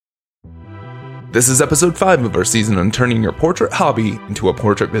This is episode 5 of our season on turning your portrait hobby into a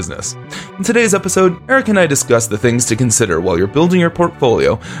portrait business. In today's episode, Eric and I discuss the things to consider while you're building your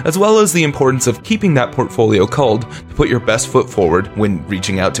portfolio, as well as the importance of keeping that portfolio culled to put your best foot forward when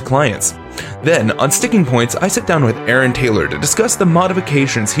reaching out to clients. Then, on Sticking Points, I sit down with Aaron Taylor to discuss the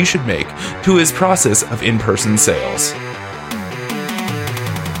modifications he should make to his process of in-person sales.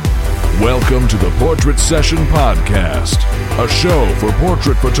 Welcome to the Portrait Session Podcast, a show for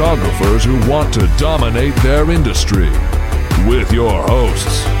portrait photographers who want to dominate their industry. With your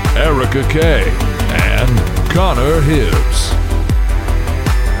hosts, Erica Kay and Connor Hibbs.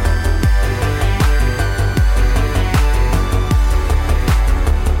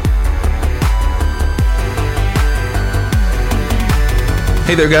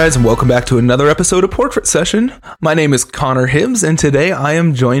 Hey there guys, and welcome back to another episode of Portrait Session. My name is Connor Hibbs, and today I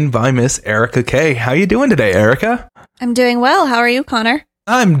am joined by Miss Erica Kay. How you doing today, Erica? I'm doing well. How are you, Connor?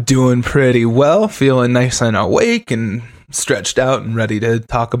 I'm doing pretty well, feeling nice and awake and stretched out and ready to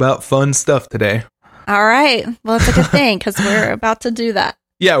talk about fun stuff today. All right. Well, that's a good thing because we're about to do that.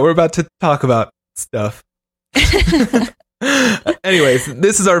 Yeah, we're about to talk about stuff. Anyways,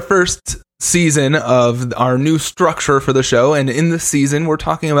 this is our first season of our new structure for the show, and in this season we're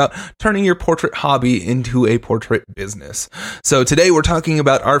talking about turning your portrait hobby into a portrait business. So today we're talking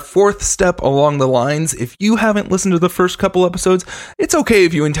about our fourth step along the lines. If you haven't listened to the first couple episodes, it's okay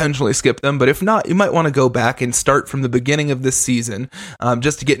if you intentionally skip them, but if not, you might want to go back and start from the beginning of this season,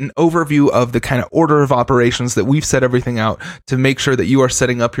 just to get an overview of the kind of order of operations that we've set everything out to make sure that you are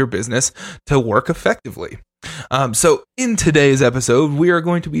setting up your business to work effectively. So in today's episode, we are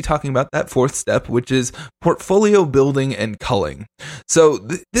going to be talking about that fourth step, which is portfolio building and culling. So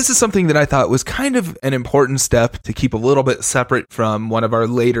this is something that I thought was kind of an important step to keep a little bit separate from one of our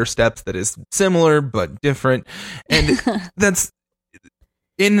later steps that is similar but different. And that's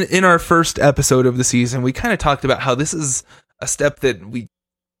in our first episode of the season, we kind of talked about how this is a step that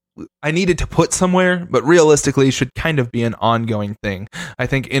I needed to put somewhere, but realistically should kind of be an ongoing thing. I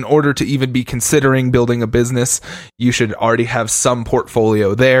think in order to even be considering building a business, you should already have some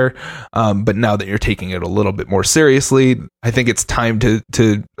portfolio there. But now that you're taking it a little bit more seriously, I think it's time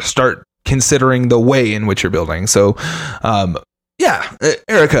to start considering the way in which you're building. So,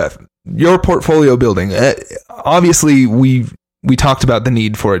 Erica, your portfolio building, obviously we talked about the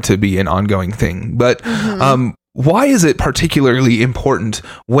need for it to be an ongoing thing, but, why is it particularly important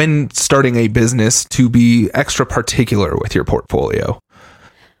when starting a business to be extra particular with your portfolio?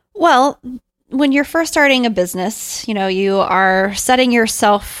 Well, when you're first starting a business, you are setting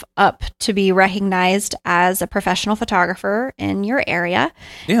yourself up to be recognized as a professional photographer in your area.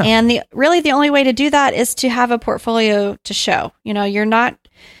 Yeah. And the only way to do that is to have a portfolio to show. You're not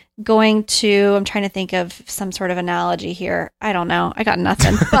going to, I'm trying to think of some sort of analogy here. I don't know. I got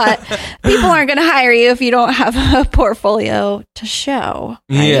nothing. But people aren't going to hire you if you don't have a portfolio to show.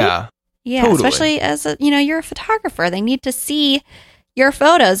 Right? Yeah. Yeah. Totally. Especially as you're a photographer. They need to see your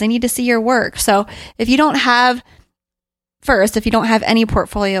photos. They need to see your work. So if you don't have any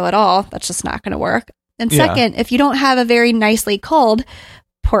portfolio at all, that's just not going to work. And second, if you don't have a very nicely culled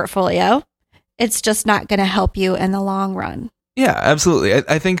portfolio, it's just not going to help you in the long run. Yeah, absolutely.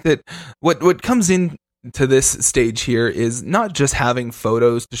 I think that what comes into this stage here is not just having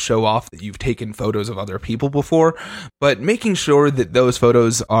photos to show off that you've taken photos of other people before, but making sure that those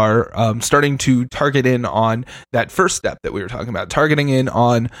photos are starting to target in on that first step that we were talking about, targeting in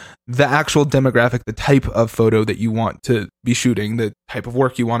on the actual demographic, the type of photo that you want to be shooting, the type of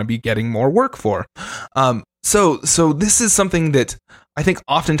work you want to be getting more work for. So this is something that I think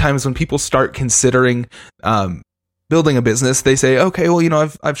oftentimes when people start considering building a business, they say, okay, well,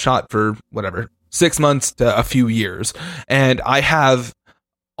 I've shot for 6 months to a few years, and I have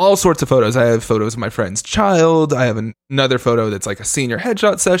all sorts of photos. I have photos of my friend's child. I have another photo that's like a senior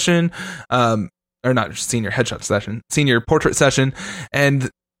headshot session, or not senior headshot session, senior portrait session, and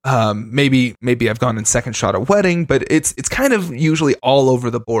maybe I've gone and second shot a wedding, but it's kind of usually all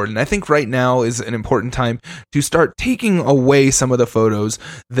over the board. And I think right now is an important time to start taking away some of the photos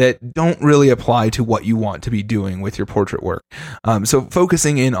that don't really apply to what you want to be doing with your portrait work. So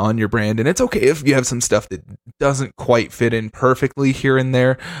focusing in on your brand, and it's okay if you have some stuff that doesn't quite fit in perfectly here and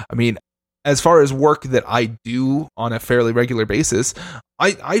there. I mean, as far as work that I do on a fairly regular basis,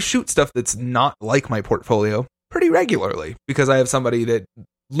 I shoot stuff that's not like my portfolio pretty regularly because I have somebody that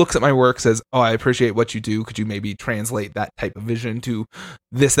looks at my work, says, oh, I appreciate what you do. Could you maybe translate that type of vision to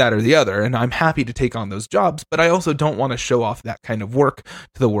this, that, or the other? And I'm happy to take on those jobs, but I also don't want to show off that kind of work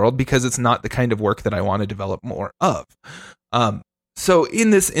to the world because it's not the kind of work that I want to develop more of. So in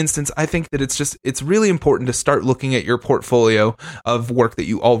this instance, I think that it's really important to start looking at your portfolio of work that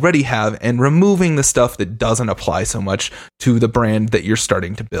you already have and removing the stuff that doesn't apply so much to the brand that you're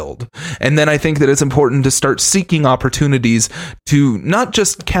starting to build. And then I think that it's important to start seeking opportunities to not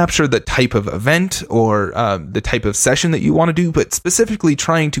just capture the type of event or the type of session that you want to do, but specifically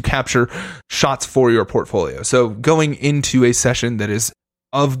trying to capture shots for your portfolio. So going into a session that is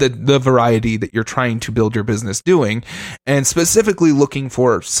of the variety that you're trying to build your business doing, and specifically looking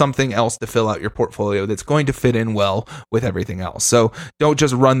for something else to fill out your portfolio that's going to fit in well with everything else. So don't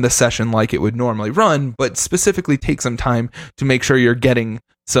just run the session like it would normally run, but specifically take some time to make sure you're getting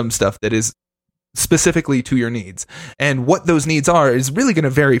some stuff that is specifically to your needs. And what those needs are is really going to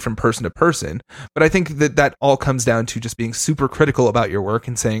vary from person to person. But I think that all comes down to just being super critical about your work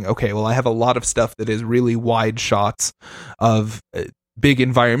and saying, okay, well, I have a lot of stuff that is really wide shots of big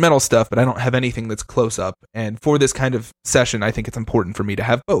environmental stuff, but I don't have anything that's close up. And for this kind of session, I think it's important for me to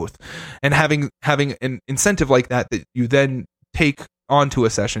have both. And having an incentive like that you then take onto a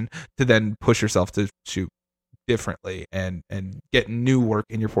session to then push yourself to shoot differently and get new work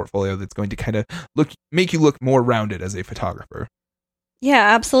in your portfolio that's going to kind of make you look more rounded as a photographer.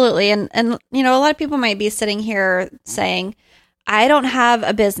 Yeah, absolutely. And you know, a lot of people might be sitting here saying, I don't have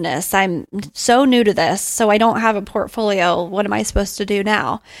a business. I'm so new to this, so I don't have a portfolio. What am I supposed to do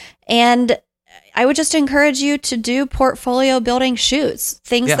now? And I would just encourage you to do portfolio building shoots,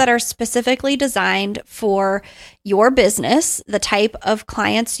 things that are specifically designed for your business, the type of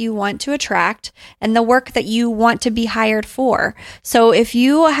clients you want to attract, and the work that you want to be hired for. So if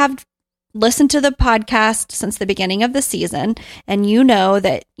you have listened to the podcast since the beginning of the season, and you know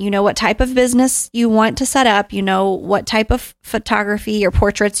what type of business you want to set up, you know what type of photography or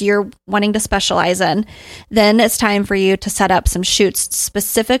portraits you're wanting to specialize in, then it's time for you to set up some shoots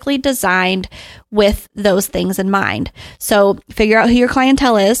specifically designed with those things in mind. So figure out who your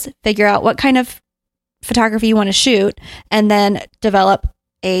clientele is, figure out what kind of photography you want to shoot, and then develop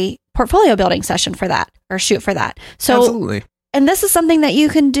a portfolio building session for that or shoot for that. So, absolutely. And this is something that you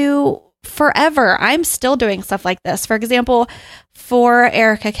can do forever. I'm still doing stuff like this. For example, for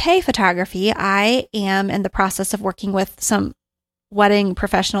Erica K Photography, I am in the process of working with some wedding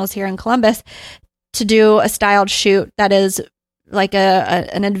professionals here in Columbus to do a styled shoot that is like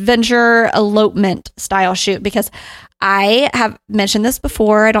an adventure elopement style shoot, because I have mentioned this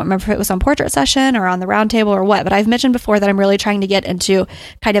before. I don't remember if it was on Portrait Session or on the Roundtable or what, but I've mentioned before that I'm really trying to get into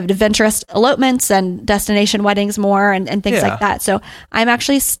kind of adventurous elopements and destination weddings more and things like that. So I'm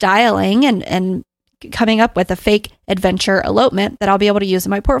actually styling and coming up with a fake adventure elopement that I'll be able to use in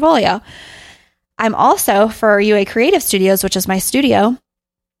my portfolio. I'm also, for UA Creative Studios, which is my studio,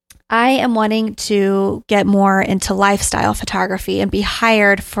 I am wanting to get more into lifestyle photography and be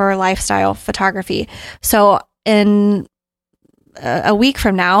hired for lifestyle photography. So in a week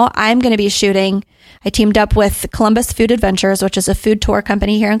from now, I'm going to be shooting. I teamed up with Columbus Food Adventures, which is a food tour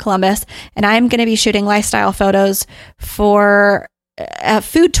company here in Columbus, and I'm going to be shooting lifestyle photos for a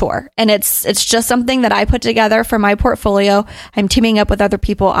food tour. And it's just something that I put together for my portfolio. I'm teaming up with other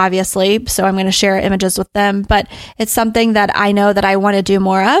people, obviously, so I'm going to share images with them, but it's something that I know that I want to do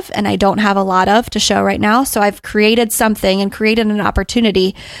more of, and I don't have a lot of to show right now. So I've created something and created an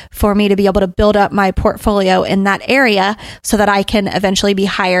opportunity for me to be able to build up my portfolio in that area so that I can eventually be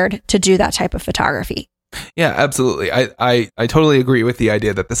hired to do that type of photography. Yeah, absolutely. I totally agree with the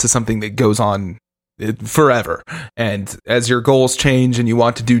idea that this is something that goes on forever. And as your goals change and you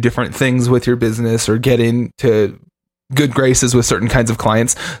want to do different things with your business or get into good graces with certain kinds of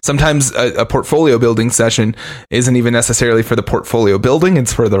clients, sometimes a portfolio building session isn't even necessarily for the portfolio building.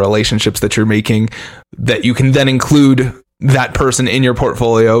 It's for the relationships that you're making that you can then include that person in your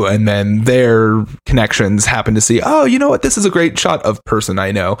portfolio, and then their connections happen to see, oh, you know what, this is a great shot of person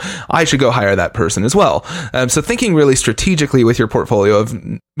I know. I should go hire that person as well. So thinking really strategically with your portfolio of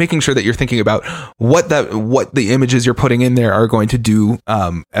making sure that you're thinking about what the images you're putting in there are going to do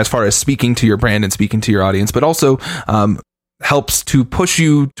as far as speaking to your brand and speaking to your audience, but also helps to push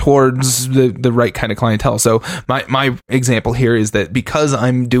you towards the right kind of clientele. So my example here is that because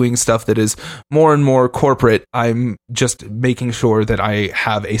I'm doing stuff that is more and more corporate, I'm just making sure that I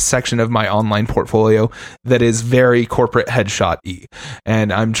have a section of my online portfolio that is very corporate headshot-y.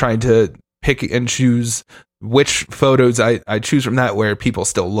 And I'm trying to pick and choose which photos I choose from that where people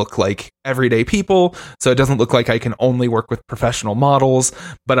still look like everyday people. So it doesn't look like I can only work with professional models,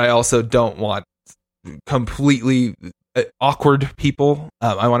 but I also don't want completely awkward people.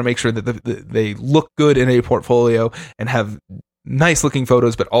 I want to make sure that they look good in a portfolio and have nice looking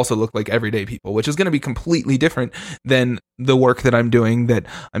photos, but also look like everyday people, which is going to be completely different than the work that I'm doing, that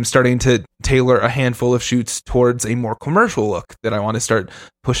I'm starting to tailor a handful of shoots towards a more commercial look that I want to start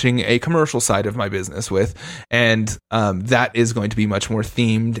pushing a commercial side of my business with. And that is going to be much more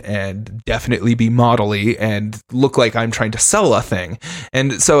themed and definitely be modelly and look like I'm trying to sell a thing.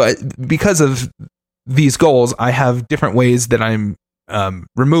 And so because of these goals, I have different ways that I'm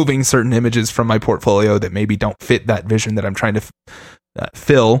removing certain images from my portfolio that maybe don't fit that vision that I'm trying to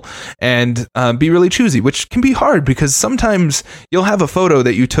fill, and be really choosy, which can be hard because sometimes you'll have a photo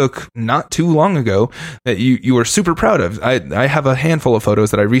that you took not too long ago that you were super proud of. I have a handful of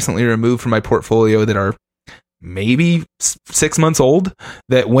photos that I recently removed from my portfolio that are maybe 6 months old,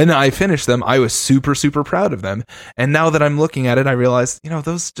 that when I finished them, I was super, super proud of them. And now that I'm looking at it, I realize,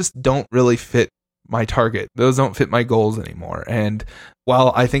 those just don't really fit my target. Those don't fit my goals anymore. And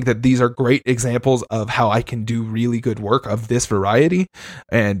while I think that these are great examples of how I can do really good work of this variety,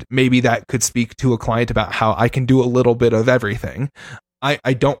 and maybe that could speak to a client about how I can do a little bit of everything,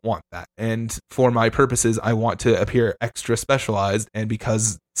 I don't want that. And for my purposes, I want to appear extra specialized. And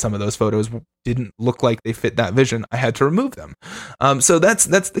because some of those photos didn't look like they fit that vision, I had to remove them. So that's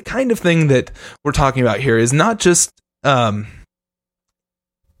the kind of thing that we're talking about here, is not just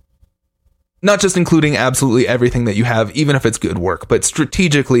including absolutely everything that you have, even if it's good work, but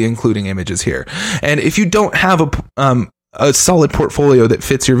strategically including images here. And if you don't have a solid portfolio that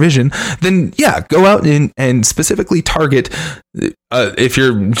fits your vision, then go out and specifically target, if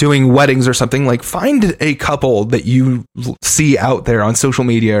you're doing weddings or something, like find a couple that you see out there on social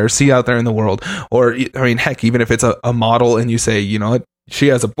media or see out there in the world. Or, heck, even if it's a model and you say, she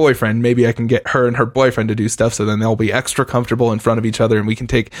has a boyfriend, maybe I can get her and her boyfriend to do stuff, so then they'll be extra comfortable in front of each other and we can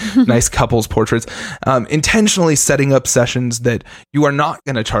take nice couples portraits. Intentionally setting up sessions that you are not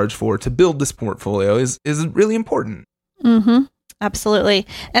going to charge for to build this portfolio is really important. Mm-hmm. Absolutely.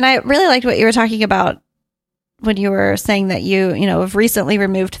 And I really liked what you were talking about when you were saying that you have recently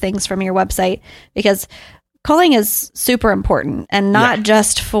removed things from your website, because culling is super important, and not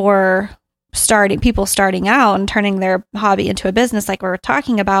just for people starting out and turning their hobby into a business like we were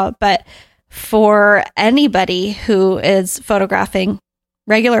talking about, but for anybody who is photographing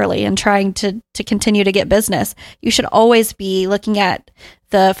regularly and trying to continue to get business. You should always be looking at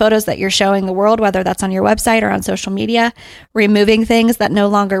the photos that you're showing the world, whether that's on your website or on social media, removing things that no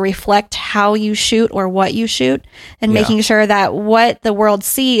longer reflect how you shoot or what you shoot, and making sure that what the world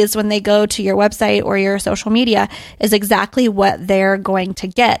sees when they go to your website or your social media is exactly what they're going to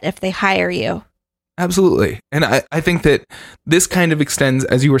get if they hire you. Absolutely. And I think that this kind of extends,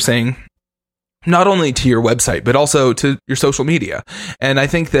 as you were saying, not only to your website, but also to your social media. And I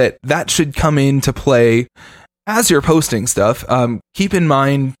think that that should come into play as you're posting stuff. Keep in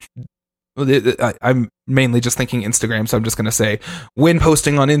mind, I'm mainly just thinking Instagram, so I'm just going to say, when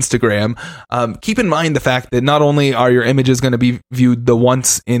posting on Instagram, keep in mind the fact that not only are your images going to be viewed the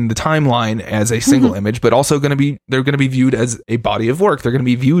once in the timeline as a single image, but also they're going to be viewed as a body of work. They're going to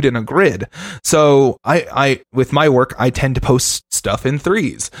be viewed in a grid. So I with my work, I tend to post stuff in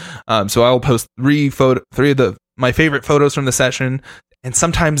threes. So I'll post three of my favorite photos from the session. And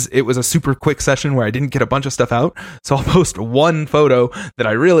sometimes it was a super quick session where I didn't get a bunch of stuff out. So I'll post one photo that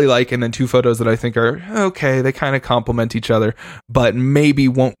I really like, and then two photos that I think are okay. They kind of complement each other, but maybe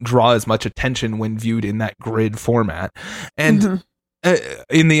won't draw as much attention when viewed in that grid format. And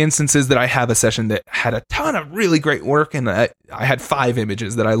in the instances that I have a session that had a ton of really great work, and I had 5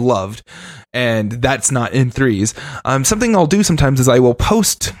 images that I loved, and that's not in threes. Something I'll do sometimes is I will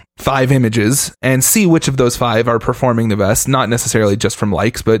post 5 images and see which of those 5 are performing the best, not necessarily just from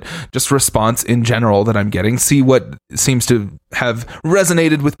likes, but just response in general that I'm getting. See what seems to have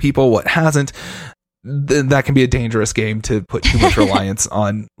resonated with people, what hasn't. That can be a dangerous game to put too much reliance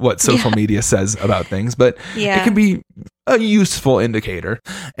on what social media says about things, but it can be a useful indicator.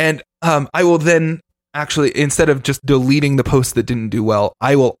 And I will then actually, instead of just deleting the posts that didn't do well,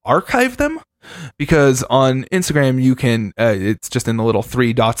 I will archive them. Because on Instagram, you can, it's just in the little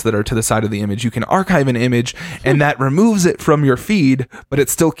 3 dots that are to the side of the image, you can archive an image and that removes it from your feed, but it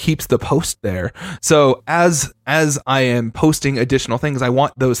still keeps the post there. So as I am posting additional things, I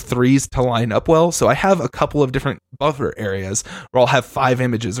want those 3s to line up well. So I have a couple of different buffer areas where I'll have 5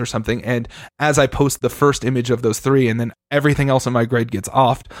 images or something. And as I post the first image of those 3 and then everything else in my grid gets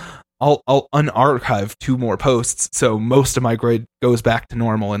offed, I'll unarchive 2 more posts, so most of my grid goes back to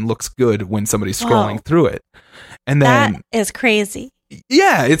normal and looks good when somebody's scrolling through it. And then that is crazy.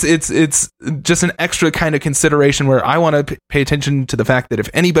 Yeah, it's just an extra kind of consideration where I want to pay attention to the fact that if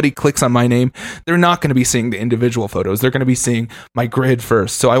anybody clicks on my name, they're not going to be seeing the individual photos. They're going to be seeing my grid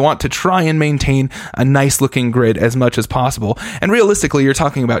first. So I want to try and maintain a nice looking grid as much as possible. And realistically, you're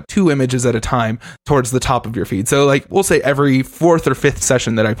talking about 2 images at a time towards the top of your feed. So like we'll say every 4th or 5th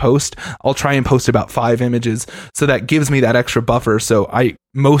session that I post, I'll try and post about 5 images. So that gives me that extra buffer. So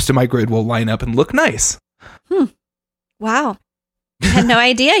most of my grid will line up and look nice. Wow. I had no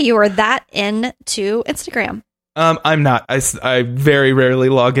idea you were that into Instagram. I'm not. I very rarely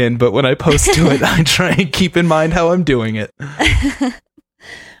log in, but when I post to it, I try and keep in mind how I'm doing it.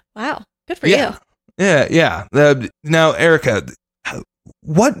 Wow. Good for you. Yeah. Now, Erica,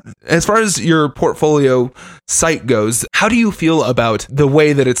 as far as your portfolio site goes, how do you feel about the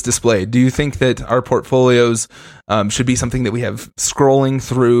way that it's displayed? Do you think that our portfolios should be something that we have scrolling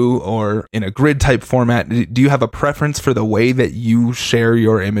through or in a grid type format? Do you have a preference for the way that you share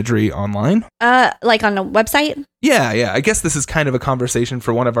your imagery online? Like on a website? Yeah. I guess this is kind of a conversation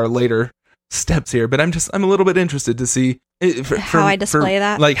for one of our later steps here, but I'm a little bit interested to see how I display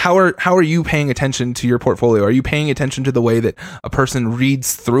that. Like how are you paying attention to your portfolio? Are you paying attention to the way that a person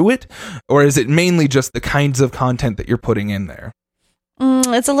reads through it, or is it mainly just the kinds of content that you're putting in there?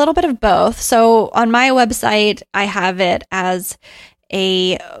 It's a little bit of both. So on my website, I have it as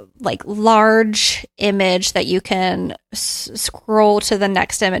a like large image that you can scroll to the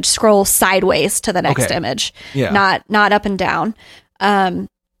next image, scroll sideways to the next image, not up and down.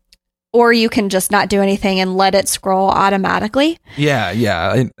 Or you can just not do anything and let it scroll automatically.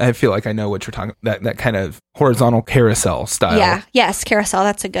 Yeah. I feel like I know what you're talking about, that kind of horizontal carousel style. Yeah. Yes, carousel.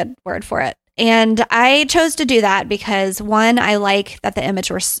 That's a good word for it. And I chose to do that because, one, I like that the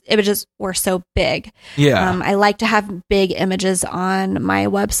images were so big. Yeah. I like to have big images on my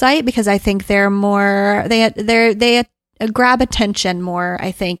website because I think they're more, they grab attention more,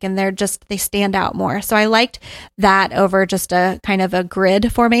 I think, and they stand out more. So I liked that over just a kind of a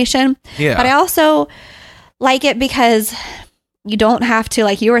grid formation. Yeah. But I also like it because you don't have to,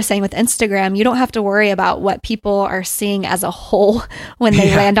 like you were saying with Instagram, you don't have to worry about what people are seeing as a whole when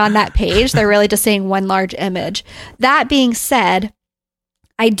they land on that page. They're really just seeing one large image. That being said,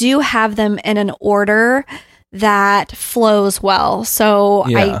 I do have them in an order that flows well. So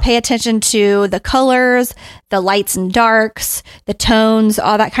I pay attention to the colors, the lights and darks, the tones,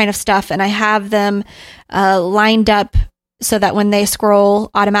 all that kind of stuff. And I have them lined up so that when they scroll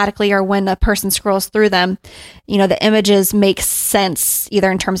automatically or when a person scrolls through them, the images make sense either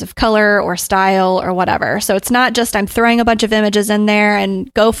in terms of color or style or whatever. So it's not just I'm throwing a bunch of images in there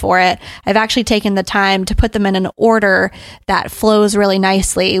and go for it. I've actually taken the time to put them in an order that flows really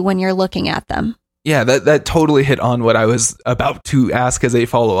nicely when you're looking at them. Yeah, that totally hit on what I was about to ask as a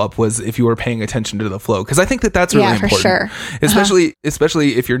follow-up, was if you were paying attention to the flow. Because I think that's really important. For sure.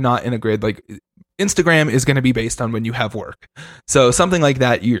 Especially if you're not in a grid. Like Instagram is going to be based on when you have work. So something like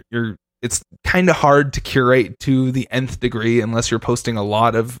that, it's kind of hard to curate to the nth degree unless you're posting a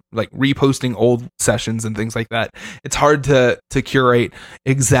lot of like reposting old sessions and things like that. It's hard to curate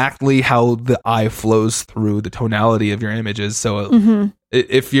exactly how the eye flows through the tonality of your images. So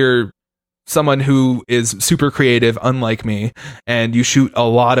if you're someone who is super creative, unlike me, and you shoot a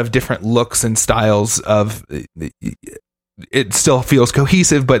lot of different looks and styles of it still feels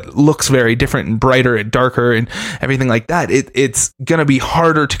cohesive, but looks very different and brighter and darker and everything like that. It's going to be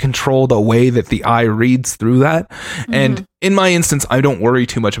harder to control the way that the eye reads through that. And in my instance, I don't worry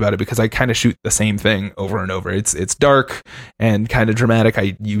too much about it because I kind of shoot the same thing over and over. It's dark and kind of dramatic.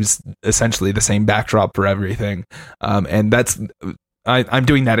 I use essentially the same backdrop for everything. And I'm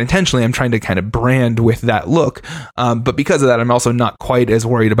doing that intentionally. I'm trying to kind of brand with that look. But because of that, I'm also not quite as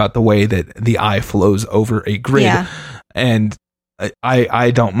worried about the way that the eye flows over a grid. Yeah. And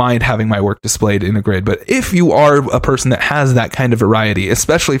I don't mind having my work displayed in a grid. But if you are a person that has that kind of variety,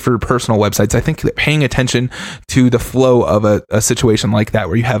 especially for personal websites, I think that paying attention to the flow of a situation like that,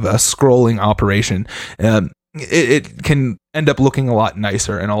 where you have a scrolling operation, it can end up looking a lot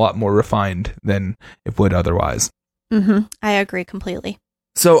nicer and a lot more refined than it would otherwise. I agree completely.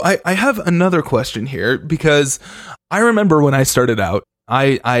 So I have another question here, because I remember when I started out,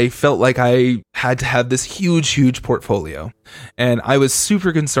 I felt like I had to have this huge portfolio, and I was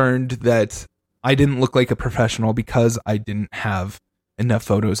super concerned that I didn't look like a professional because I didn't have enough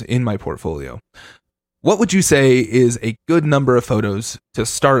photos in my portfolio. What would you say is a good number of photos to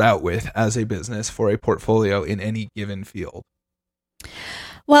start out with as a business for a portfolio in any given field?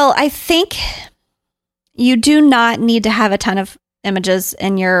 Well, I think you do not need to have a ton of images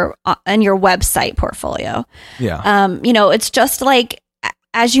in your website portfolio. Yeah. It's just like,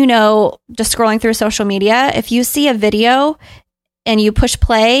 as you know, just scrolling through social media, if you see a video and you push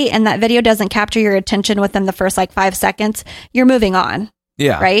play and that video doesn't capture your attention within the first like 5 seconds, you're moving on.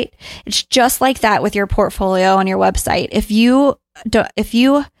 Yeah. Right. It's just like that with your portfolio on your website. If you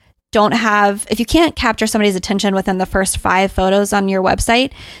can't capture somebody's attention within the first 5 photos on your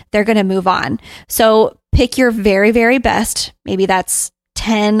website, they're going to move on. So pick your very, very best. Maybe that's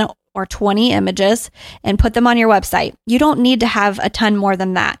 10 or 20 images and put them on your website. You don't need to have a ton more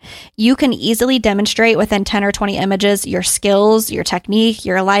than that. You can easily demonstrate within 10 or 20 images your skills, your technique,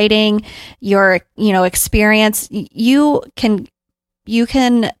 your lighting, your, experience. You can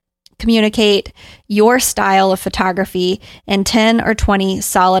communicate your style of photography in 10 or 20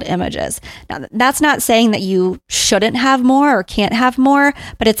 solid images. Now, that's not saying that you shouldn't have more or can't have more,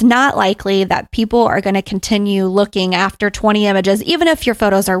 but it's not likely that people are going to continue looking after 20 images, even if your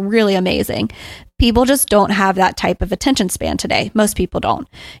photos are really amazing. People just don't have that type of attention span today. Most people don't.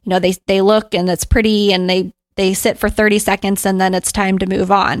 They look and it's pretty and they sit for 30 seconds and then it's time to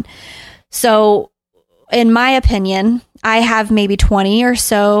move on. So in my opinion, I have maybe 20 or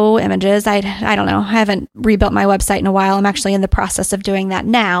so images. I don't know. I haven't rebuilt my website in a while. I'm actually in the process of doing that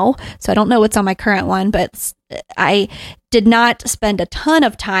now. So I don't know what's on my current one, but I did not spend a ton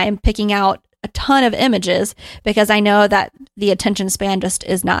of time picking out a ton of images because I know that the attention span just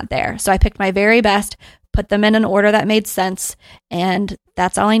is not there. So I picked my very best, put them in an order that made sense, and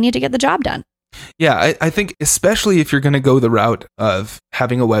that's all I need to get the job done. Yeah, I think especially if you're going to go the route of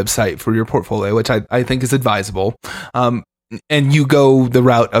having a website for your portfolio, which I think is advisable, and you go the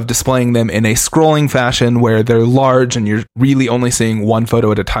route of displaying them in a scrolling fashion where they're large and you're really only seeing one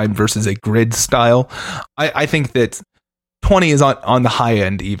photo at a time versus a grid style, I think that 20 is on the high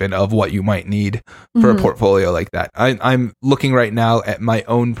end even of what you might need for a portfolio like that. I'm looking right now at my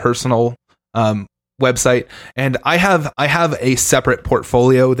own personal website, and I have a separate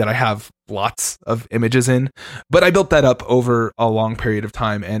portfolio that I have lots of images in, but I built that up over a long period of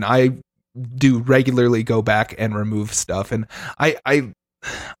time, and I do regularly go back and remove stuff, and I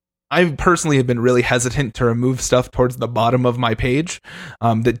personally have been really hesitant to remove stuff towards the bottom of my page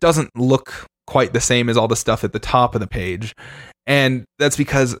that doesn't look quite the same as all the stuff at the top of the page, and that's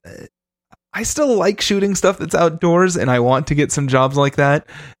because I still like shooting stuff that's outdoors, and I want to get some jobs like that.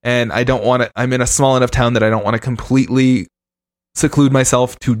 And I don't want to, I'm in a small enough town that I don't want to completely seclude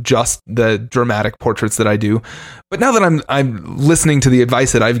myself to just the dramatic portraits that I do. But now that I'm listening to the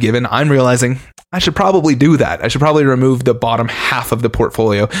advice that I've given, I'm realizing I should probably do that. I should probably remove the bottom half of the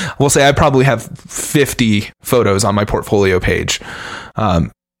portfolio. We'll say I probably have 50 photos on my portfolio page.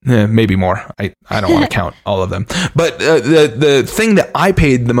 Maybe more. I don't want to count all of them. But the thing that I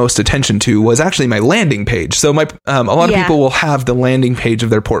paid the most attention to was actually my landing page. So a lot of people will have the landing page of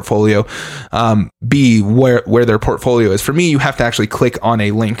their portfolio be where their portfolio is. For me, you have to actually click on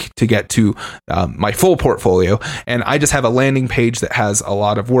a link to get to my full portfolio. And I just have a landing page that has a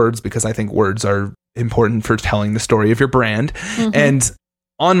lot of words because I think words are important for telling the story of your brand. Mm-hmm. And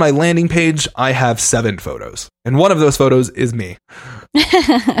on my landing page, I have 7 photos, and one of those photos is me.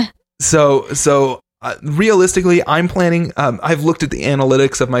 So realistically, I'm planning. I've looked at the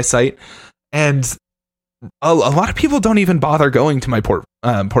analytics of my site, and a lot of people don't even bother going to my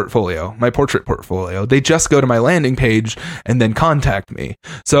portfolio, my portrait portfolio. They just go to my landing page and then contact me.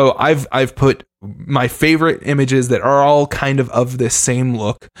 So I've put my favorite images that are all kind of this same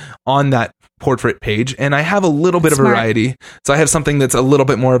look on that portrait page, and I have a little bit of variety. So I have something that's a little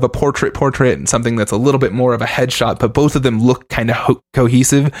bit more of a portrait and something that's a little bit more of a headshot, but both of them look kind of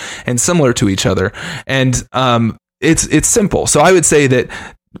cohesive and similar to each other. And it's simple. So I would say that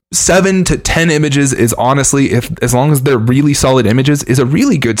 7 to 10 images is honestly, as long as they're really solid images, is a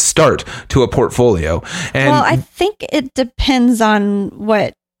really good start to a portfolio. And well, I think it depends on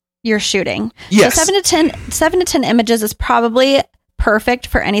what you're shooting. Yes. So 7 to 10 images is probably perfect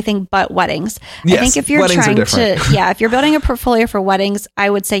for anything but weddings. Yes, I think if you're trying to, if you're building a portfolio for weddings, I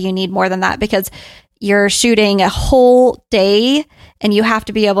would say you need more than that because you're shooting a whole day and you have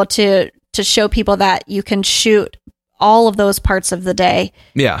to be able to show people that you can shoot all of those parts of the day.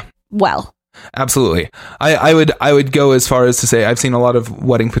 Yeah. Well, absolutely. I would go as far as to say I've seen a lot of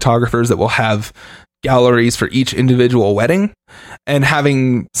wedding photographers that will have galleries for each individual wedding, and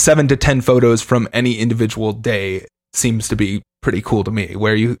having 7 to 10 photos from any individual day seems to be pretty cool to me,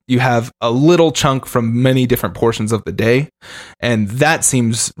 where you have a little chunk from many different portions of the day, and that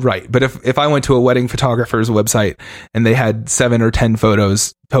seems right. But if I went to a wedding photographer's website and they had 7 or 10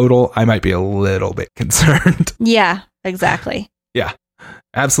 photos total, I might be a little bit concerned. Yeah, exactly. Yeah.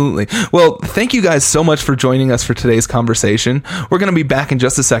 Absolutely. Well, thank you guys so much for joining us for today's conversation. We're going to be back in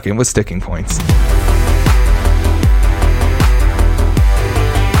just a second with Sticking Points.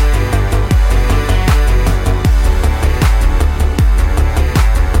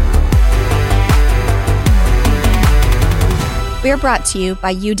 We're brought to you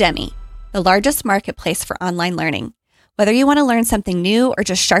by Udemy, the largest marketplace for online learning. Whether you want to learn something new or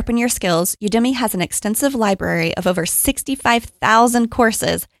just sharpen your skills, Udemy has an extensive library of over 65,000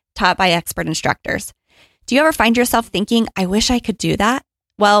 courses taught by expert instructors. Do you ever find yourself thinking, I wish I could do that?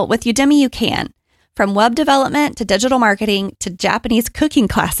 Well, with Udemy, you can. From web development to digital marketing to Japanese cooking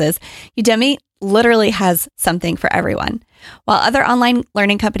classes, Udemy literally has something for everyone. While other online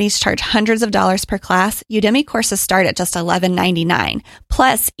learning companies charge hundreds of dollars per class, Udemy courses start at just $11.99.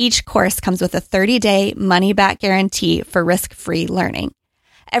 Plus, each course comes with a 30-day money-back guarantee for risk-free learning.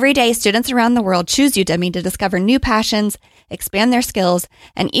 Every day, students around the world choose Udemy to discover new passions, expand their skills,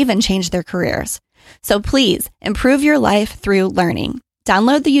 and even change their careers. So please, improve your life through learning.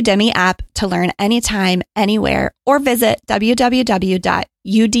 Download the Udemy app to learn anytime, anywhere, or visit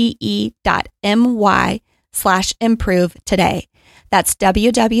www.ude.my/improve today. That's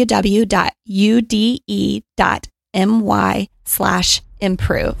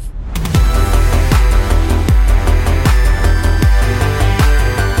www.ude.my/improve.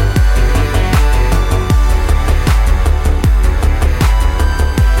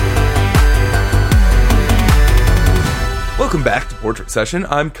 Welcome back to Portrait Session.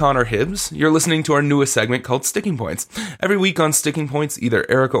 I'm Connor Hibbs. You're listening to our newest segment called Sticking Points. Every week on Sticking Points, either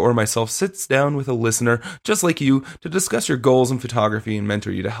Erica or myself sits down with a listener just like you to discuss your goals in photography and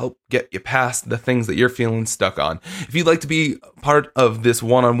mentor you to help get you past the things that you're feeling stuck on. If you'd like to be part of this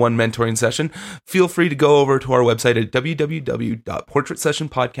one-on-one mentoring session, feel free to go over to our website at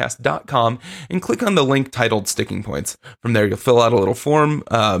www.portraitsessionpodcast.com and click on the link titled Sticking Points. From there, you'll fill out a little form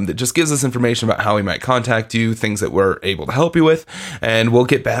that just gives us information about how we might contact you, things that we're able to help you with, and we'll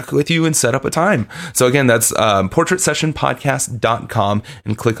get back with you and set up a time. So again, that's portraitsessionpodcast.com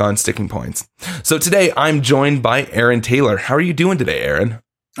and click on Sticking Points. So today I'm joined by Aaron Taylor. How are you doing today, Aaron?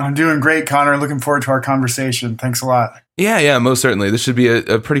 I'm doing great, Connor. Looking forward to our conversation. Thanks a lot. Yeah, most certainly. This should be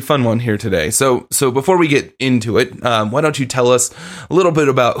a pretty fun one here today. So before we get into it, why don't you tell us a little bit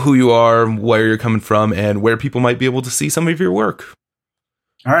about who you are, where you're coming from, and where people might be able to see some of your work?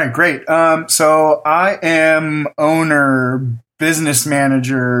 All right, great. So I am owner, business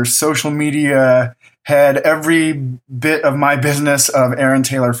manager, social media head, every bit of my business of Aaron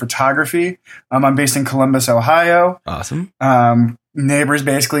Taylor Photography. I'm based in Columbus, Ohio. Awesome. Neighbors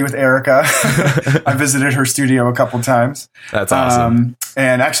basically with Erica. I visited her studio a couple times. That's awesome.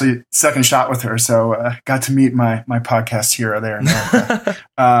 And actually second shot with her. So got to meet my podcast hero there in Erica.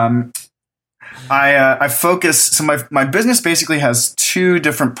 I focus, so my business basically has two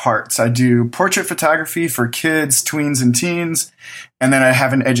different parts. I do portrait photography for kids, tweens, and teens, and then I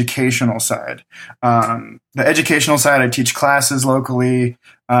have an educational side. The educational side, I teach classes locally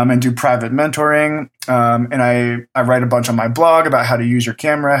and do private mentoring, and I write a bunch on my blog about how to use your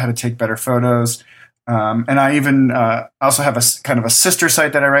camera, how to take better photos, and I even also have a kind of a sister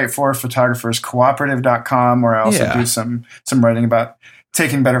site that I write for, photographerscooperative.com, where I also do some writing about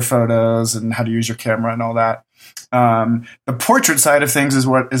taking better photos and how to use your camera and all that. The portrait side of things is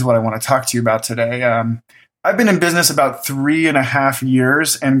what I want to talk to you about today. I've been in business about 3.5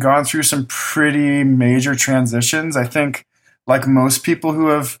 years and gone through some pretty major transitions. I think, like most people who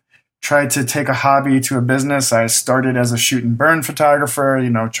have tried to take a hobby to a business, I started as a shoot and burn photographer,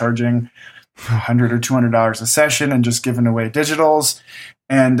 charging $100 or $200 a session and just giving away digitals.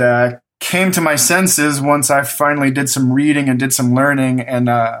 And came to my senses once I finally did some reading and did some learning, and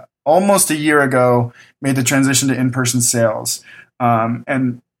almost a year ago made the transition to in-person sales.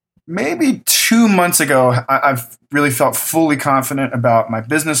 And maybe 2 months ago, I've really felt fully confident about my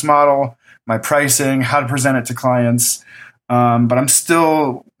business model, my pricing, how to present it to clients. But I'm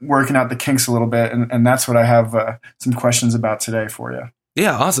still working out the kinks a little bit, and that's what I have some questions about today for you.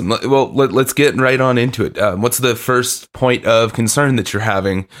 Yeah, awesome. Well, let's get right on into it. What's the first point of concern that you're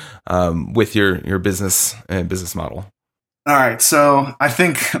having with your business and business model? All right. So I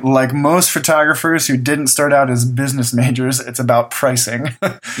think, like most photographers who didn't start out as business majors, it's about pricing.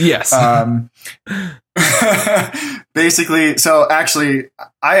 Yes. Basically, so actually,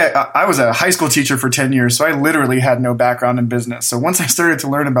 I was a high school teacher for 10 years, so I literally had no background in business. So once I started to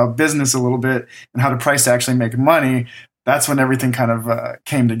learn about business a little bit and how to price to actually make money, that's when everything kind of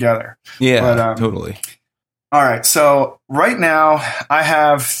came together. Yeah, totally. All right. So right now I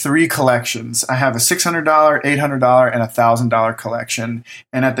have 3 collections. I have a $600, $800, and $1,000 collection.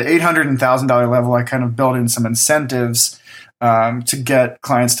 And at the $800 and $1,000 level, I kind of build in some incentives to get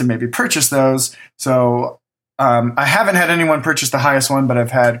clients to maybe purchase those. So I haven't had anyone purchase the highest one, but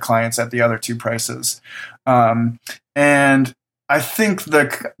I've had clients at the other 2 prices. And I think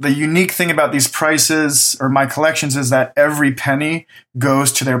the unique thing about these prices or my collections is that every penny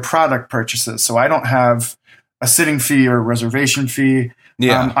goes to their product purchases. So I don't have a sitting fee or a reservation fee.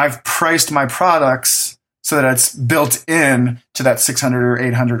 Yeah. I've priced my products so that it's built in to that 600 or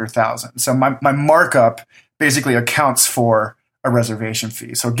 800 or 1,000. So my markup basically accounts for a reservation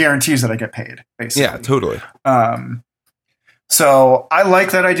fee. So it guarantees that I get paid, basically. Yeah, totally. So I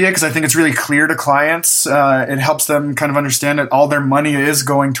like that idea because I think it's really clear to clients. It helps them kind of understand that all their money is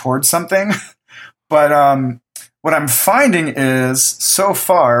going towards something. But what I'm finding is so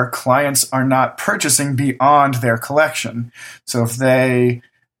far clients are not purchasing beyond their collection. So if they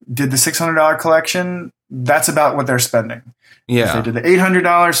did the $600 collection, that's about what they're spending. Yeah. If they did the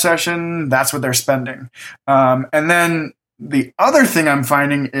 $800 session, that's what they're spending. And then the other thing I'm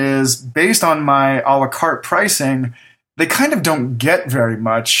finding is based on my a la carte pricing, they kind of don't get very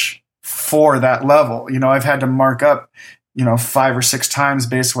much for that level. I've had to mark up, 5 or 6 times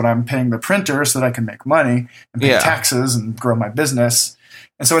based on what I'm paying the printer so that I can make money and pay taxes and grow my business.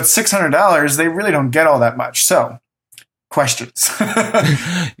 And so at $600, they really don't get all that much. So questions.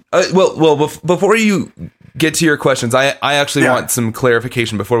 Before you get to your questions, I actually want some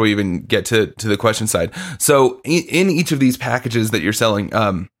clarification before we even get to the question side. So in each of these packages that you're selling,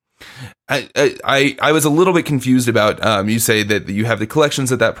 I was a little bit confused about, you say that you have the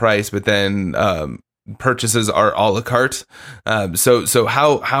collections at that price, but then purchases are a la carte. So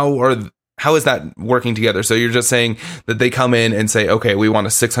how is that working together? So you're just saying that they come in and say, okay, we want a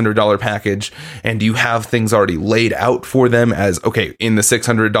 $600 package, and do you have things already laid out for them as, okay, in the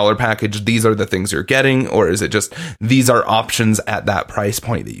 $600 package, these are the things you're getting? Or is it just, these are options at that price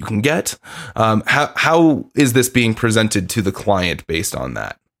point that you can get? How is this being presented to the client based on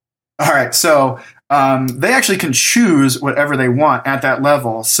that? All right. So they actually can choose whatever they want at that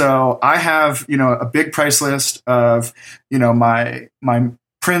level. So I have, a big price list of, my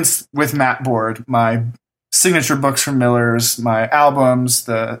prints with mat board, my signature books from Miller's, my albums.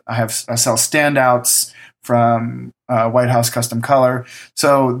 I sell standouts from White House Custom Color.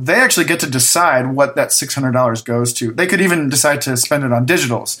 So they actually get to decide what that $600 goes to. They could even decide to spend it on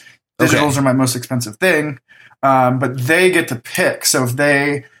digitals. Digitals are my most expensive thing, but they get to pick. So if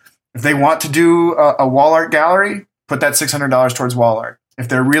they want to do a wall art gallery, put that $600 towards wall art. If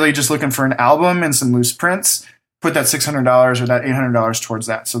they're really just looking for an album and some loose prints, put that $600 or that $800 towards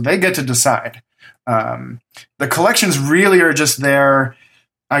that. So they get to decide. The collections really are just there,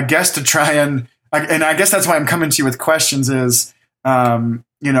 I guess, to try and I guess that's why I'm coming to you with questions is,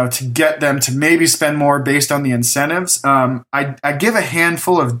 to get them to maybe spend more based on the incentives. I give a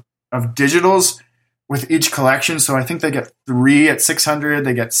handful of digitals with each collection. So I think they get 3 at 600,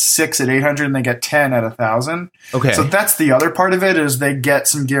 they get 6 at 800, and they get 10 at 1,000. Okay. So that's the other part of it is they get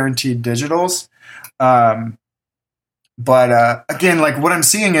some guaranteed digitals. But again, like what I'm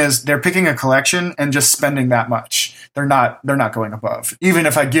seeing is they're picking a collection and just spending that much. They're not going above. Even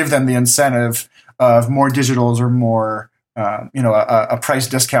if I give them the incentive of more digitals or more, a price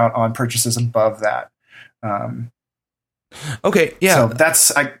discount on purchases above that. Okay. Yeah. So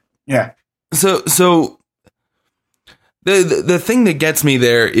So the thing that gets me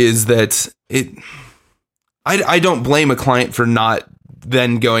there is that I don't blame a client for not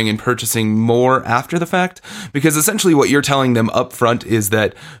then going and purchasing more after the fact, because essentially what you're telling them up front is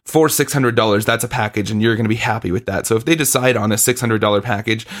that for $600, that's a package and you're going to be happy with that. So if they decide on a $600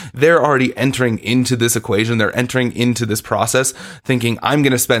 package, they're already entering into this equation. They're entering into this process thinking I'm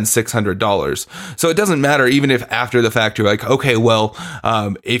going to spend $600. So it doesn't matter even if after the fact you're like, okay, well,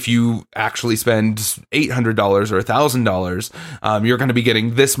 if you actually spend $800 or $1,000, you're going to be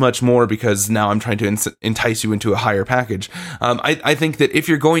getting this much more because now I'm trying to entice you into a higher package. I think that if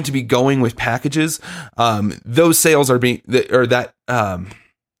you're going to be going with packages, those sales are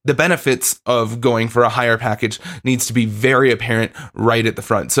the benefits of going for a higher package needs to be very apparent right at the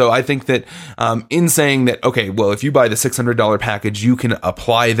front. So I think that in saying that, okay, well, if you buy the $600 package, you can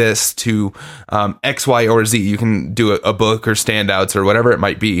apply this to X, Y, or Z. You can do a book or standouts or whatever it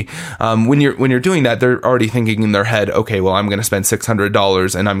might be. When you're doing that, they're already thinking in their head, okay, well, I'm going to spend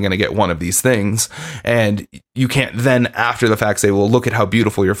 $600 and I'm going to get one of these things. And you can't then after the fact say, well, look at how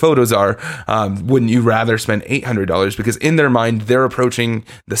beautiful your photos are. Wouldn't you rather spend $800? Because in their mind, they're approaching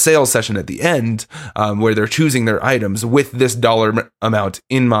the sales session at the end, where they're choosing their items with this dollar amount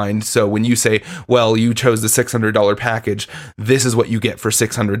in mind. So when you say, well, you chose the $600 package, this is what you get for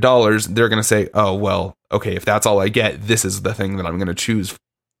 $600, they're going to say, oh, well, okay, if that's all I get, this is the thing that I'm going to choose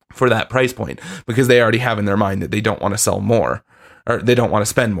for that price point, because they already have in their mind that they don't want to sell more, or they don't want to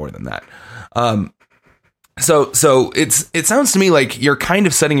spend more than that. So it sounds to me like you're kind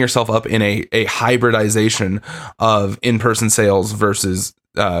of setting yourself up in a hybridization of in-person sales versus,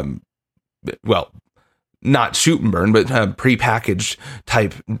 well, not shoot and burn, but prepackaged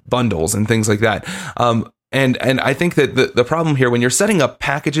type bundles and things like that. And I think that the problem here, when you're setting up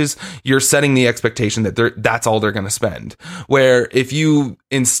packages, you're setting the expectation that that's all they're going to spend. Where if you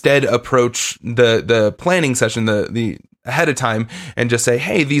instead approach the planning session, the ahead of time, and just say,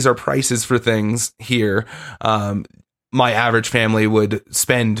 hey, these are prices for things here. My average family would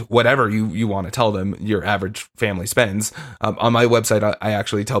spend whatever you want to tell them your average family spends. On my website, I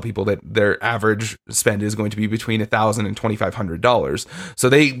actually tell people that their average spend is going to be between $1,000 and $2,500. So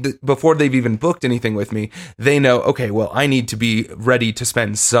before they've even booked anything with me, they know, okay, well, I need to be ready to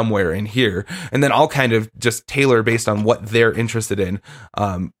spend somewhere in here. And then I'll kind of just tailor based on what they're interested in,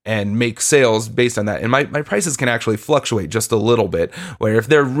 and make sales based on that. And my prices can actually fluctuate just a little bit, where if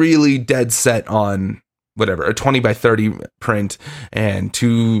they're really dead set on whatever, a 20 by 30 print and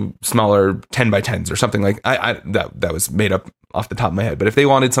 2 smaller 10 by 10s or something like that was made up off the top of my head. But if they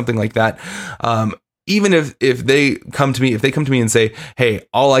wanted something like that, even if they come to me and say, hey,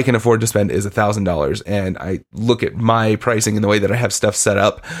 all I can afford to spend is $1,000, and I look at my pricing in the way that I have stuff set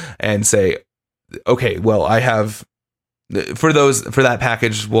up and say, okay, well, I have, for that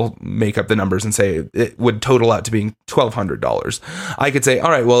package, we'll make up the numbers and say it would total out to being $1,200. I could say,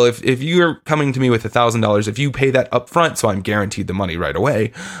 all right, well, if you're coming to me with $1,000, if you pay that up front, so I'm guaranteed the money right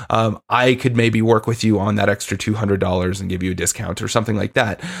away, I could maybe work with you on that extra $200 and give you a discount or something like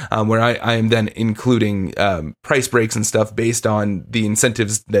that, where I am then including price breaks and stuff based on the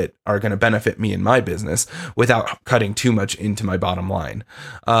incentives that are going to benefit me in my business without cutting too much into my bottom line.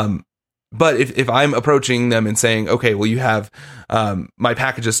 But if I'm approaching them and saying, okay, well, you have, my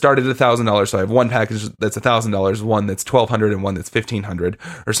packages started at $1,000, so I have one package that's $1,000, one that's $1,200, and one that's $1,500,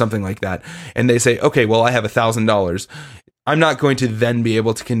 or something like that. And they say, okay, well, I have $1,000. I'm not going to then be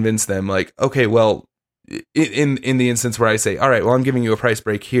able to convince them, like, okay, well, in the instance where I say, all right, well, I'm giving you a price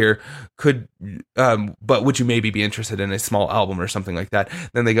break here, but would you maybe be interested in a small album or something like that?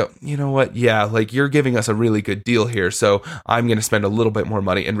 Then they go, you know what? Yeah, like, you're giving us a really good deal here, so I'm going to spend a little bit more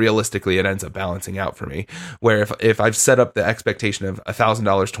money. And realistically, it ends up balancing out for me. Where if I've set up the expectation of $1,000,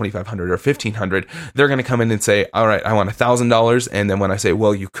 $2,500, or $1,500, they're going to come in and say, all right, I want $1,000. And then when I say,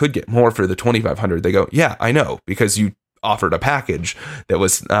 well, you could get more for the $2,500, they go, yeah, I know, because you offered a package that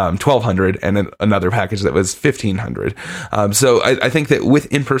was $1,200 and then another package that was $1,500. So I think that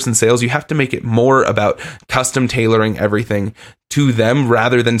with in-person sales, you have to make it more about custom tailoring everything to them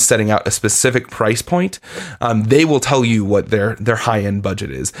rather than setting out a specific price point. They will tell you what their high-end budget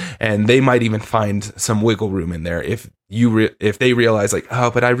is, and they might even find some wiggle room in there if they realize, like,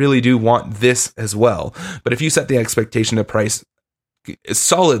 oh, but I really do want this as well. But if you set the expectation of price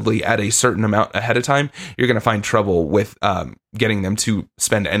solidly at a certain amount ahead of time, you're going to find trouble with getting them to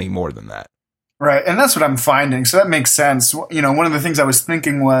spend any more than that. Right. And that's what I'm finding. So that makes sense. You know, one of the things I was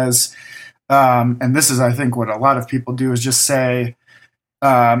thinking was, and this is, I think, what a lot of people do, is just say,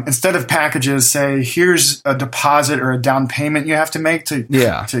 instead of packages, say, here's a deposit or a down payment you have to make to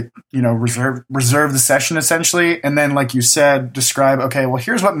reserve the session, essentially. And then, like you said, describe, okay, well,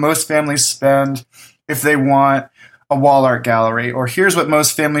 here's what most families spend if they want a wall art gallery, or here's what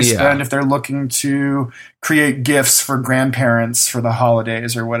most families spend if they're looking to create gifts for grandparents for the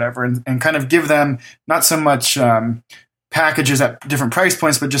holidays or whatever, and kind of give them not so much packages at different price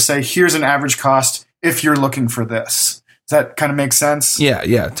points, but just say, here's an average cost if you're looking for this. Does that kind of make sense?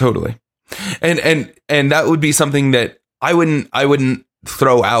 Yeah, totally. And that would be something that I wouldn't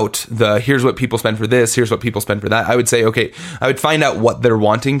throw out the, here's what people spend for this, here's what people spend for that. I would say, okay, I would find out what they're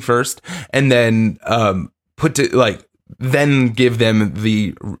wanting first, and then then give them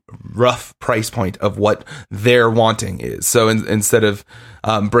the rough price point of what they're wanting is. So instead of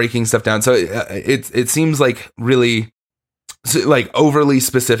breaking stuff down, so it seems like really like overly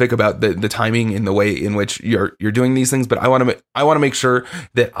specific about the timing in the way in which you're doing these things. But I want to make sure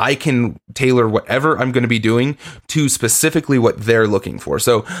that I can tailor whatever I'm going to be doing to specifically what they're looking for.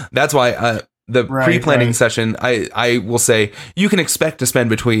 So that's why the pre-planning session, I will say you can expect to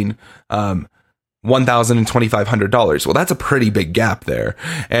spend between $1,000 and $2,500. Well, that's a pretty big gap there.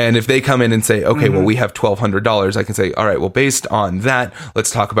 And if they come in and say, okay, well, we have $1,200, I can say, all right, well, based on that,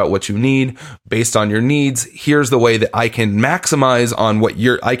 let's talk about what you need. Based on your needs, here's the way that I can maximize on what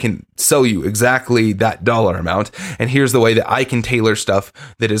I can sell you exactly that dollar amount. And here's the way that I can tailor stuff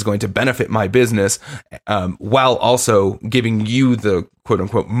that is going to benefit my business, while also giving you the quote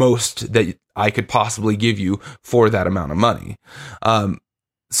unquote most that I could possibly give you for that amount of money.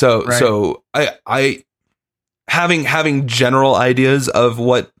 So I having general ideas of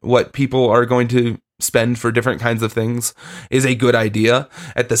what people are going to spend for different kinds of things is a good idea.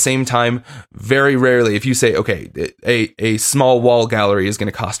 At the same time, very rarely, if you say, okay, a small wall gallery is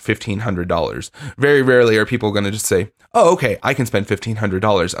going to cost $1,500, very rarely are people going to just say, oh, okay, I can spend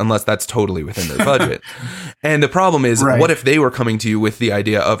 $1,500 unless that's totally within their budget. And the problem is, what if they were coming to you with the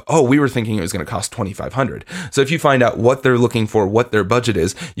idea of, oh, we were thinking it was going to cost $2,500. So if you find out what they're looking for, what their budget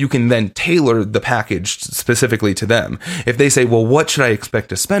is, you can then tailor the package specifically to them. If they say, well, what should I expect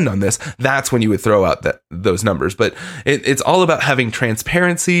to spend on this? That's when you would throw out those numbers. But it's all about having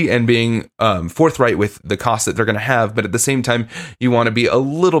transparency and being forthright with the costs that they're going to have. But at the same time, you want to be a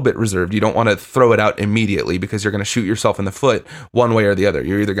little bit reserved. You don't want to throw it out immediately because you're going to shoot yourself in the foot one way or the other.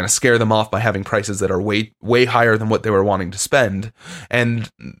 You're either going to scare them off by having prices that are way higher than what they were wanting to spend, and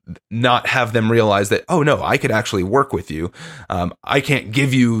not have them realize that, oh no, I could actually work with you. I can't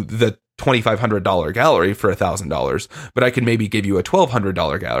give you the $2,500 gallery for $1,000, but I can maybe give you a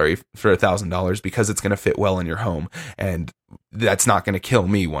 $1,200 gallery for $1,000 because it's going to fit well in your home, and that's not going to kill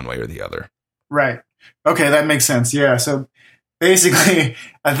me one way or the other. Right. Okay, that makes sense. Yeah. So basically,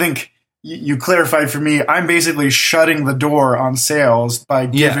 I think you clarified for me, I'm basically shutting the door on sales by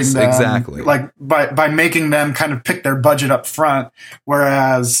giving them, exactly, like by making them kind of pick their budget up front.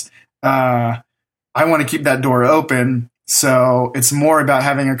 Whereas I want to keep that door open. So it's more about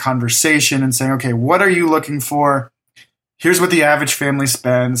having a conversation and saying, okay, what are you looking for? Here's what the average family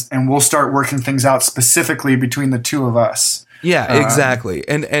spends, and we'll start working things out specifically between the two of us. Yeah, exactly.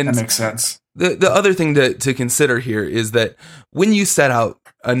 And that makes sense. The other thing to consider here is that when you set out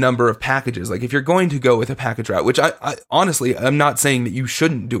a number of packages, like if you're going to go with a package route, which I honestly, I'm not saying that you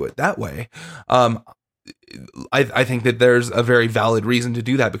shouldn't do it that way. I think that there's a very valid reason to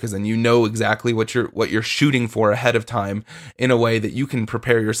do that, because then you know exactly what you're shooting for ahead of time in a way that you can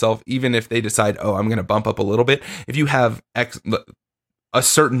prepare yourself, even if they decide, oh, I'm going to bump up a little bit. If you have a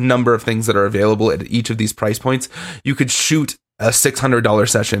certain number of things that are available at each of these price points, you could shoot a $600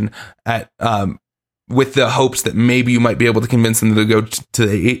 session at with the hopes that maybe you might be able to convince them to go to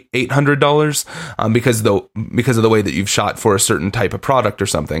the $800 because of the way that you've shot for a certain type of product or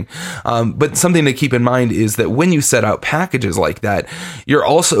something. But something to keep in mind is that when you set out packages like that, you're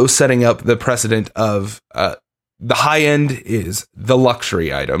also setting up the precedent of the high end is the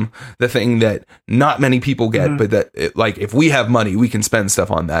luxury item, the thing that not many people get, but that if we have money, we can spend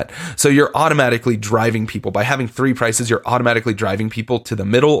stuff on that. So you're automatically driving people by having three prices. You're automatically driving people to the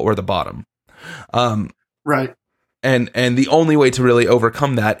middle or the bottom. Right. And the only way to really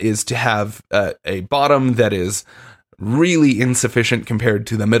overcome that is to have a bottom that is really insufficient compared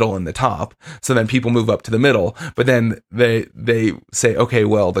to the middle and the top. So then people move up to the middle, but then they say, okay,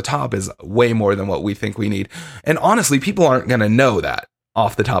 well, the top is way more than what we think we need. And honestly, people aren't going to know that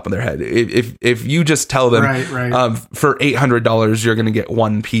off the top of their head. If you just tell them, for $800, you're going to get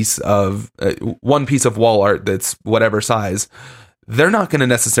one piece of wall art that's whatever size, they're not going to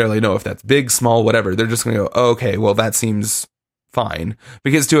necessarily know if that's big, small, whatever. They're just going to go, oh, okay, well, that seems fine.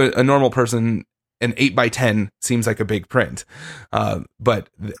 Because to a normal person, an 8x10 seems like a big print. But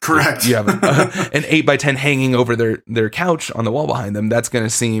correct. You have an 8x10 hanging over their couch on the wall behind them, that's going to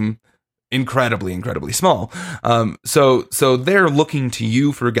seem incredibly, incredibly small. So they're looking to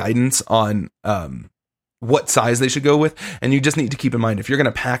you for guidance on what size they should go with. And you just need to keep in mind, if you're going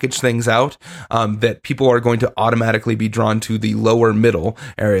to package things out, that people are going to automatically be drawn to the lower middle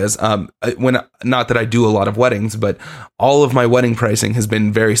areas. Not that I do a lot of weddings, but all of my wedding pricing has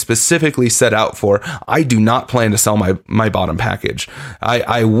been very specifically set out for, I do not plan to sell my bottom package.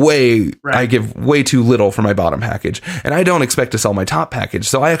 I give way too little for my bottom package, and I don't expect to sell my top package.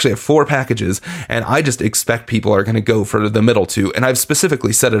 So I actually have 4 packages, and I just expect people are going to go for the middle 2. And I've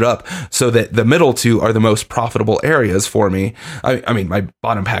specifically set it up so that the middle 2 are the most profitable areas for me. I mean, my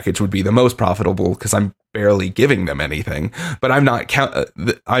bottom package would be the most profitable because I'm barely giving them anything, but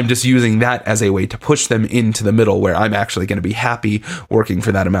I'm just using that as a way to push them into the middle where I'm actually going to be happy working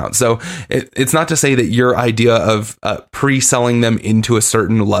for that amount. So it's not to say that your idea of pre-selling them into a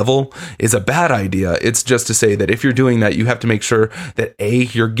certain level is a bad idea. It's just to say that if you're doing that, you have to make sure that A,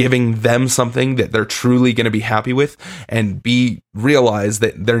 you're giving them something that they're truly going to be happy with, and B, realize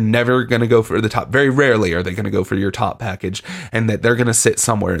that they're never going to go for the top. Very rarely are they going to go for your top package, and that they're going to sit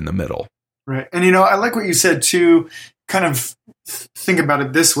somewhere in the middle. Right. And, I like what you said, too. Kind of think about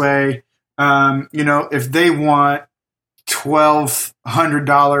it this way. If they want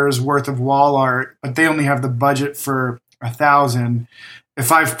 $1,200 worth of wall art, but they only have the budget for $1,000,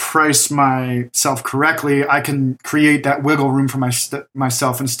 if I've priced myself correctly, I can create that wiggle room for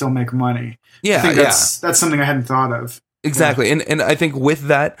myself and still make money. Yeah. I think that's something I hadn't thought of. Exactly. Yeah. And I think with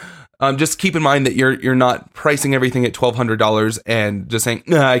that, just keep in mind that you're not pricing everything at $1,200 and just saying,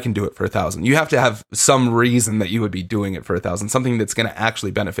 nah, I can do it for $1,000. You have to have some reason that you would be doing it for $1,000, something that's going to actually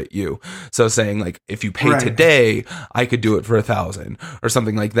benefit you. So saying, like, if you pay today, I could do it for $1,000 or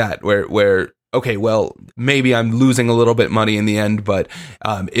something like that, where okay, well, maybe I'm losing a little bit money in the end, but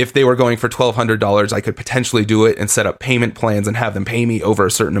if they were going for $1,200, I could potentially do it and set up payment plans and have them pay me over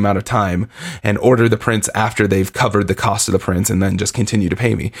a certain amount of time and order the prints after they've covered the cost of the prints and then just continue to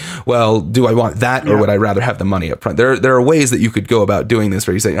pay me. Well, do I want that, or would I rather have the money up front? There are ways that you could go about doing this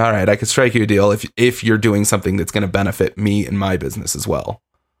where you say, all right, I could strike you a deal if you're doing something that's going to benefit me and my business as well.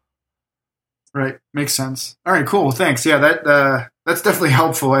 Right. Makes sense. All right, cool. Thanks. Yeah, that's definitely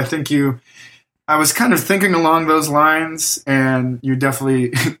helpful. I think I was kind of thinking along those lines, and you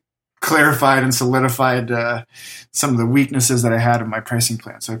definitely clarified and solidified some of the weaknesses that I had in my pricing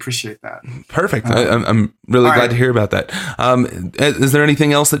plan. So I appreciate that. Perfect. I'm really glad to hear about that. Is there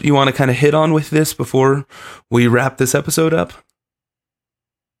anything else that you want to kind of hit on with this before we wrap this episode up?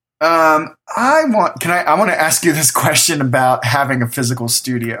 I want to ask you this question about having a physical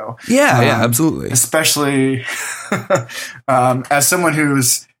studio. Yeah, absolutely. Especially as someone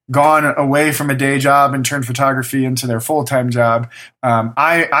who's gone away from a day job and turned photography into their full-time job.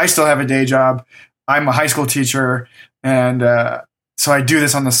 I still have a day job. I'm a high school teacher, and so I do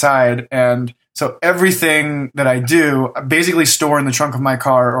this on the side. And so everything that I do, I basically store in the trunk of my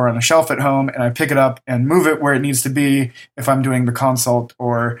car or on a shelf at home, and I pick it up and move it where it needs to be if I'm doing the consult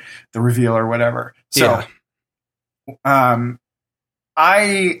or the reveal or whatever. So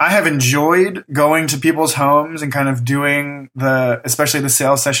I have enjoyed going to people's homes and kind of doing especially the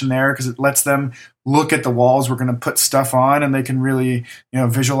sales session there, because it lets them look at the walls we're going to put stuff on, and they can really,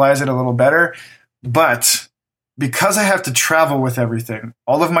 visualize it a little better. But because I have to travel with everything,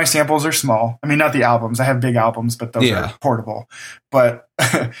 all of my samples are small. I mean, not the albums. I have big albums, but those are portable. But,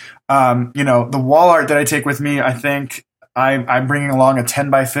 the wall art that I take with me, I think I'm bringing along a 10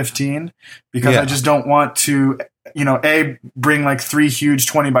 by 15 because I just don't want to, bring like 3 huge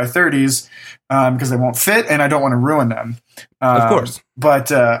 20 by 30s because they won't fit, and I don't want to ruin them. Of course.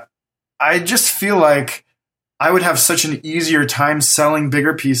 But I just feel like I would have such an easier time selling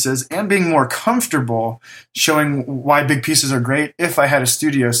bigger pieces and being more comfortable showing why big pieces are great if I had a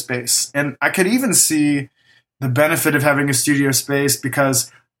studio space. And I could even see the benefit of having a studio space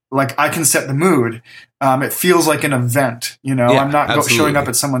because, like, I can set the mood. It feels like an event, I'm not showing up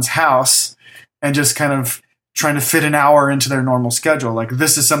at someone's house and just kind of trying to fit an hour into their normal schedule. Like,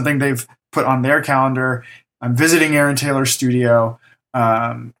 this is something they've put on their calendar. I'm visiting Aaron Taylor's studio.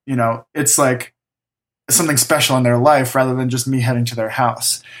 It's like something special in their life rather than just me heading to their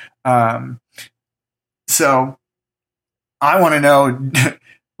house. So I want to know,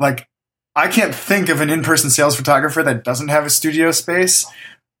 like, I can't think of an in-person sales photographer that doesn't have a studio space.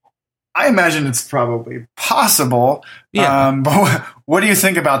 I imagine it's probably possible. But what do you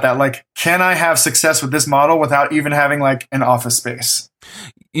think about that? Like, can I have success with this model without even having like an office space?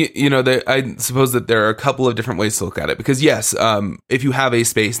 I suppose that there are a couple of different ways to look at it, because yes, if you have a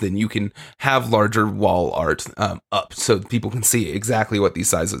space, then you can have larger wall art up so people can see exactly what these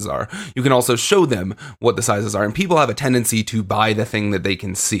sizes are. You can also show them what the sizes are, and people have a tendency to buy the thing that they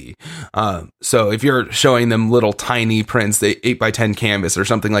can see. So if you're showing them little tiny prints, the 8x10 canvas or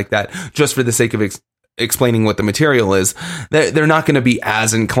something like that, just for the sake of explaining what the material is, they're not going to be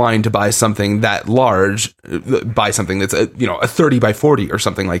as inclined to buy something that large, buy something that's a 30 by 40 or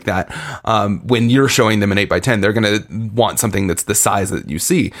something like that. When you're showing them an 8x10, they're going to want something that's the size that you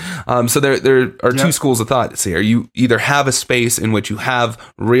see. So there are two schools of thought here. You either have a space in which you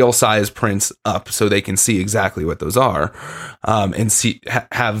have real size prints up so they can see exactly what those are, and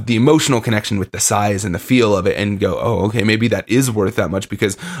have the emotional connection with the size and the feel of it, and go, oh, okay, maybe that is worth that much,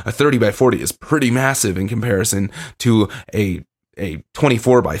 because a 30 by 40 is pretty massive in comparison to a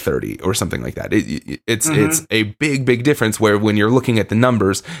 24 by 30 or something like that. It's a big difference, where when you're looking at the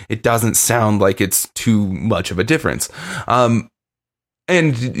numbers, it doesn't sound like it's too much of a difference. And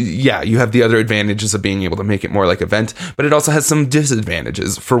you have the other advantages of being able to make it more like an event, but it also has some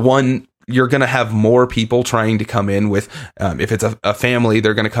disadvantages. For one, you're going to have more people trying to come in with, if it's a family,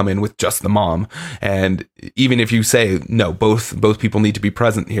 they're going to come in with just the mom. And even if you say, no, both people need to be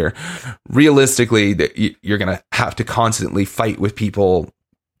present here, realistically, you're going to have to constantly fight with people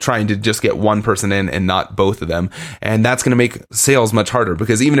trying to just get one person in and not both of them. And that's going to make sales much harder,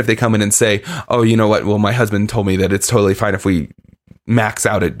 because even if they come in and say, oh, you know what? Well, my husband told me that it's totally fine if we max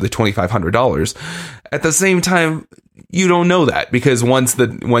out at the $2,500. At the same time, you don't know that, because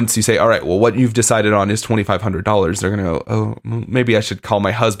once you say, all right, well, what you've decided on is $2,500, they're going to go, oh, maybe I should call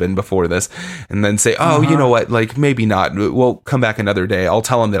my husband before this, and then say, oh, you know what, like, maybe not. We'll come back another day. I'll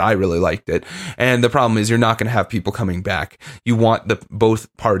tell him that I really liked it. And the problem is you're not going to have people coming back. You want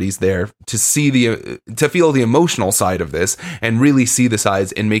both parties there to to feel the emotional side of this and really see the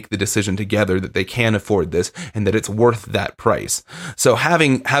size and make the decision together that they can afford this and that it's worth that price. So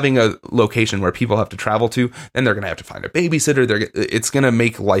having a location where people have to travel to, then they're going to have to find a babysitter. It's going to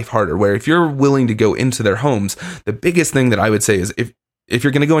make life harder. Where if you're willing to go into their homes, the biggest thing that I would say is if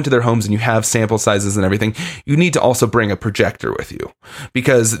you're going to go into their homes and you have sample sizes and everything, you need to also bring a projector with you,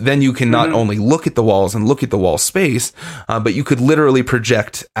 because then you can not only look at the walls and look at the wall space, but you could literally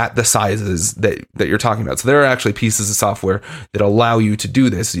project at the sizes that you're talking about. So there are actually pieces of software that allow you to do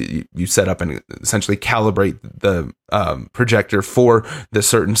this. You set up and essentially calibrate the projector for the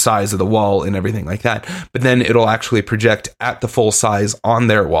certain size of the wall and everything like that. But then it'll actually project at the full size on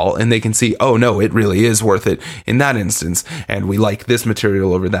their wall, and they can see, oh no, it really is worth it in that instance, and we like this material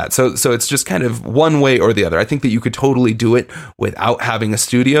over that. So it's just kind of one way or the other. I think that you could totally do it without having a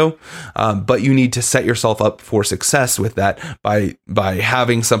studio, but you need to set yourself up for success with that by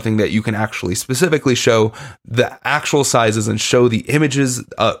having something that you can actually specifically show the actual sizes and show the images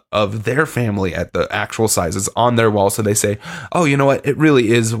of their family at the actual sizes on their wall. So they say, oh, you know what? It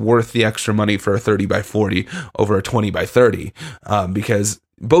really is worth the extra money for a 30 by 40 over a 20 by 30, because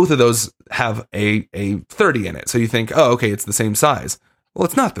both of those have a 30 in it. So you think, oh, okay, it's the same size. Well,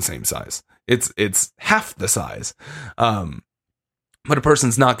 it's not the same size. It's half the size. But a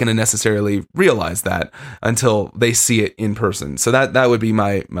person's not going to necessarily realize that until they see it in person. So that would be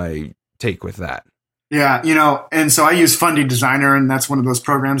my take with that. Yeah, and so I use Fundy Designer, and that's one of those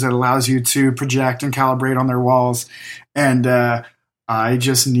programs that allows you to project and calibrate on their walls. And I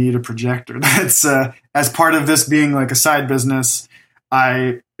just need a projector. That's as part of this being like a side business.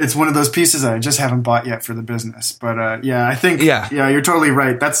 It's one of those pieces I just haven't bought yet for the business. But I think you're totally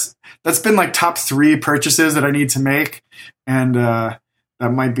right. That's been like top 3 purchases that I need to make, and that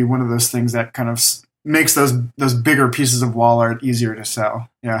might be one of those things that kind of makes those bigger pieces of wall art easier to sell.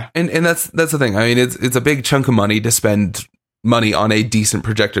 Yeah. And that's the thing. I mean, it's a big chunk of money to spend money on a decent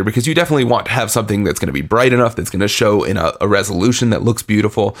projector, because you definitely want to have something that's going to be bright enough, that's going to show in a resolution that looks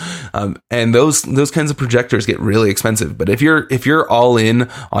beautiful. And those kinds of projectors get really expensive. But if you're all in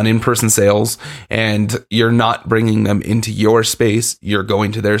on in-person sales and you're not bringing them into your space, you're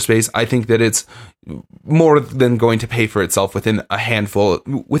going to their space, I think that it's more than going to pay for itself within a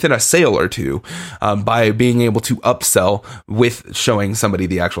sale or two, by being able to upsell with showing somebody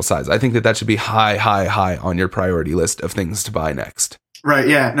the actual size. I think that should be high on your priority list of things to buy next. Right.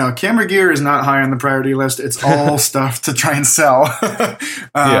 Yeah. No, camera gear is not high on the priority list. It's all stuff to try and sell.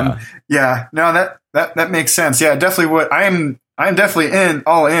 Yeah. No, that makes sense. Yeah, definitely. I'm definitely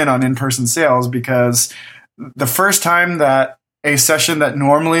all in on in-person sales, because the first time that a session that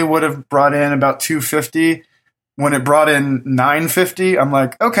normally would have brought in about $250, when it brought in $950, I'm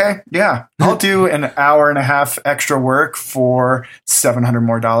like, okay, yeah, I'll do an hour and a half extra work for $700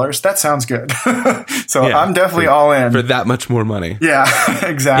 more. That sounds good. So yeah, I'm definitely all in for that much more money. Yeah,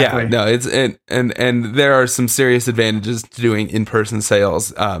 exactly. Yeah, no, it's and there are some serious advantages to doing in-person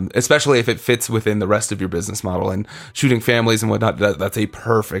sales, especially if it fits within the rest of your business model. And shooting families and whatnot, that's a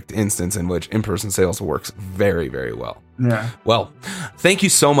perfect instance in which in-person sales works very, very well. Yeah. Well, thank you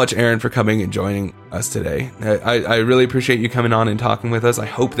so much, Aaron, for coming and joining us today. I really appreciate you coming on and talking with us. I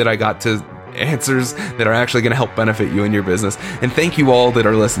hope that I got to answers that are actually going to help benefit you in your business. And thank you all that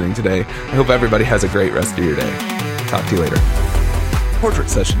are listening today. I hope everybody has a great rest of your day. Talk to you later. Portrait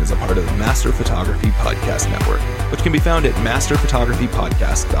Session is a part of the Master Photography Podcast Network, which can be found at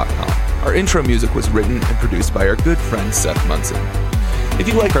masterphotographypodcast.com. Our intro music was written and produced by our good friend Seth Munson. If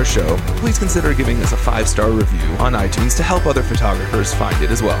you like our show, please consider giving us a 5-star review on iTunes to help other photographers find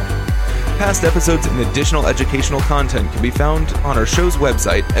it as well. Past episodes and additional educational content can be found on our show's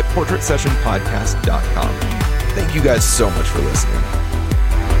website at portraitsessionpodcast.com. Thank you guys so much for listening.